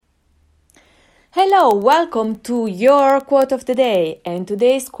Hello, welcome to your quote of the day. And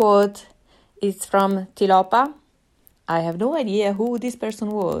today's quote is from Tilopa. I have no idea who this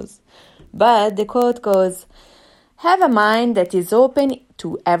person was, but the quote goes, "Have a mind that is open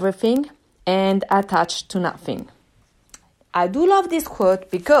to everything and attached to nothing." I do love this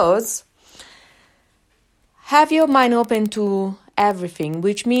quote because have your mind open to everything,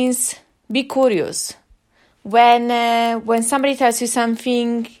 which means be curious. When somebody tells you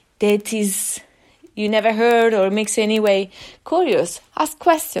something that is you never heard or makes you anyway curious, ask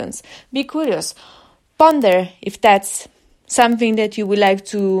questions, be curious, ponder if that's something that you would like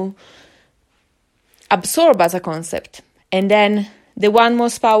to absorb as a concept. And then the one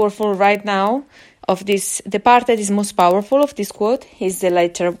most powerful right now of this, the part that is most powerful of this quote is the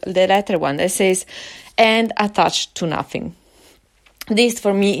latter one that says, "and attached to nothing." This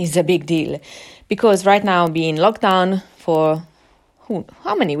for me is a big deal because right now being locked down for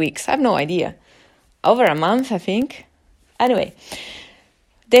how many weeks? I have no idea. Over a month, I think. Anyway,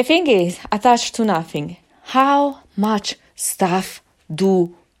 the thing is, attached to nothing. How much stuff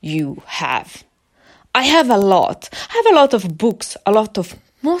do you have? I have a lot. I have a lot of books, a lot of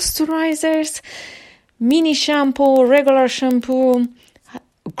moisturizers, mini shampoo, regular shampoo,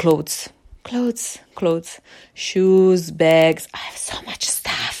 clothes, shoes, bags. I have so much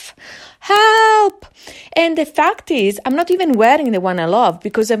stuff. Help! And the fact is, I'm not even wearing the one I love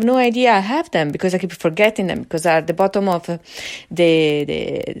because I have no idea I have them because I keep forgetting them because at the bottom of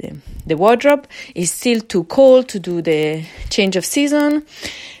the wardrobe is still too cold to do the change of season.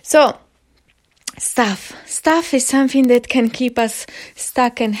 So, stuff is something that can keep us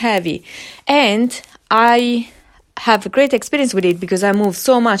stuck and heavy. And I have a great experience with it because I moved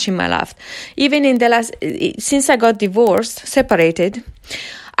so much in my life. Even since I got divorced, separated,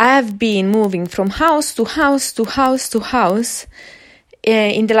 I have been moving from house to house to house to house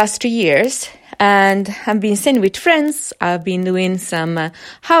in the last 3 years. And I've been staying with friends. I've been doing some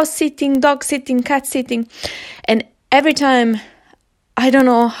house sitting, dog sitting, cat sitting. And every time, I don't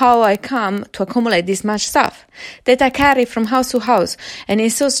know how I come to accumulate this much stuff that I carry from house to house. And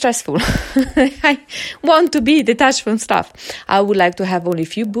it's so stressful. I want to be detached from stuff. I would like to have only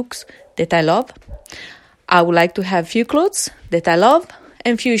a few books that I love. I would like to have few clothes that I love.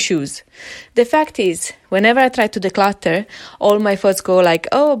 And few shoes. The fact is, whenever I try to declutter, all my thoughts go like,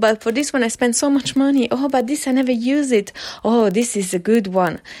 oh, but for this one I spent so much money. Oh, but this I never use it. Oh, this is a good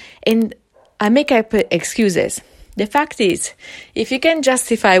one. And I make up excuses. The fact is, if you can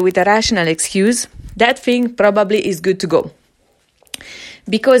justify with a rational excuse, that thing probably is good to go.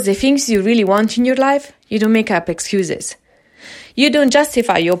 Because the things you really want in your life, you don't make up excuses. You don't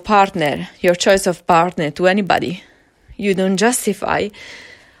justify your partner, your choice of partner to anybody. You don't justify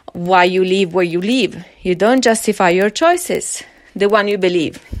why you live where you live. You don't justify your choices, the one you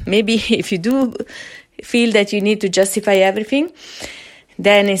believe. Maybe if you do feel that you need to justify everything,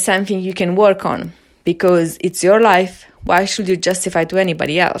 then it's something you can work on because it's your life. Why should you justify to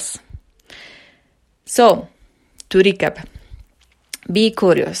anybody else? So, to recap, be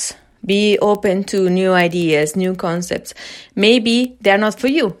curious. Be open to new ideas, new concepts. Maybe they're not for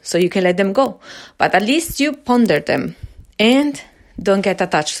you, so you can let them go. But at least you ponder them. And don't get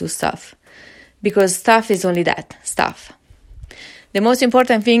attached to stuff. Because stuff is only that, stuff. The most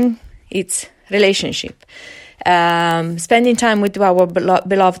important thing is relationship. Spending time with our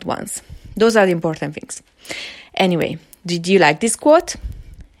beloved ones. Those are the important things. Anyway, did you like this quote?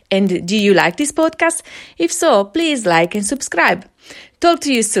 And do you like this podcast? If so, please like and subscribe. Talk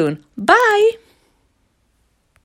to you soon. Bye!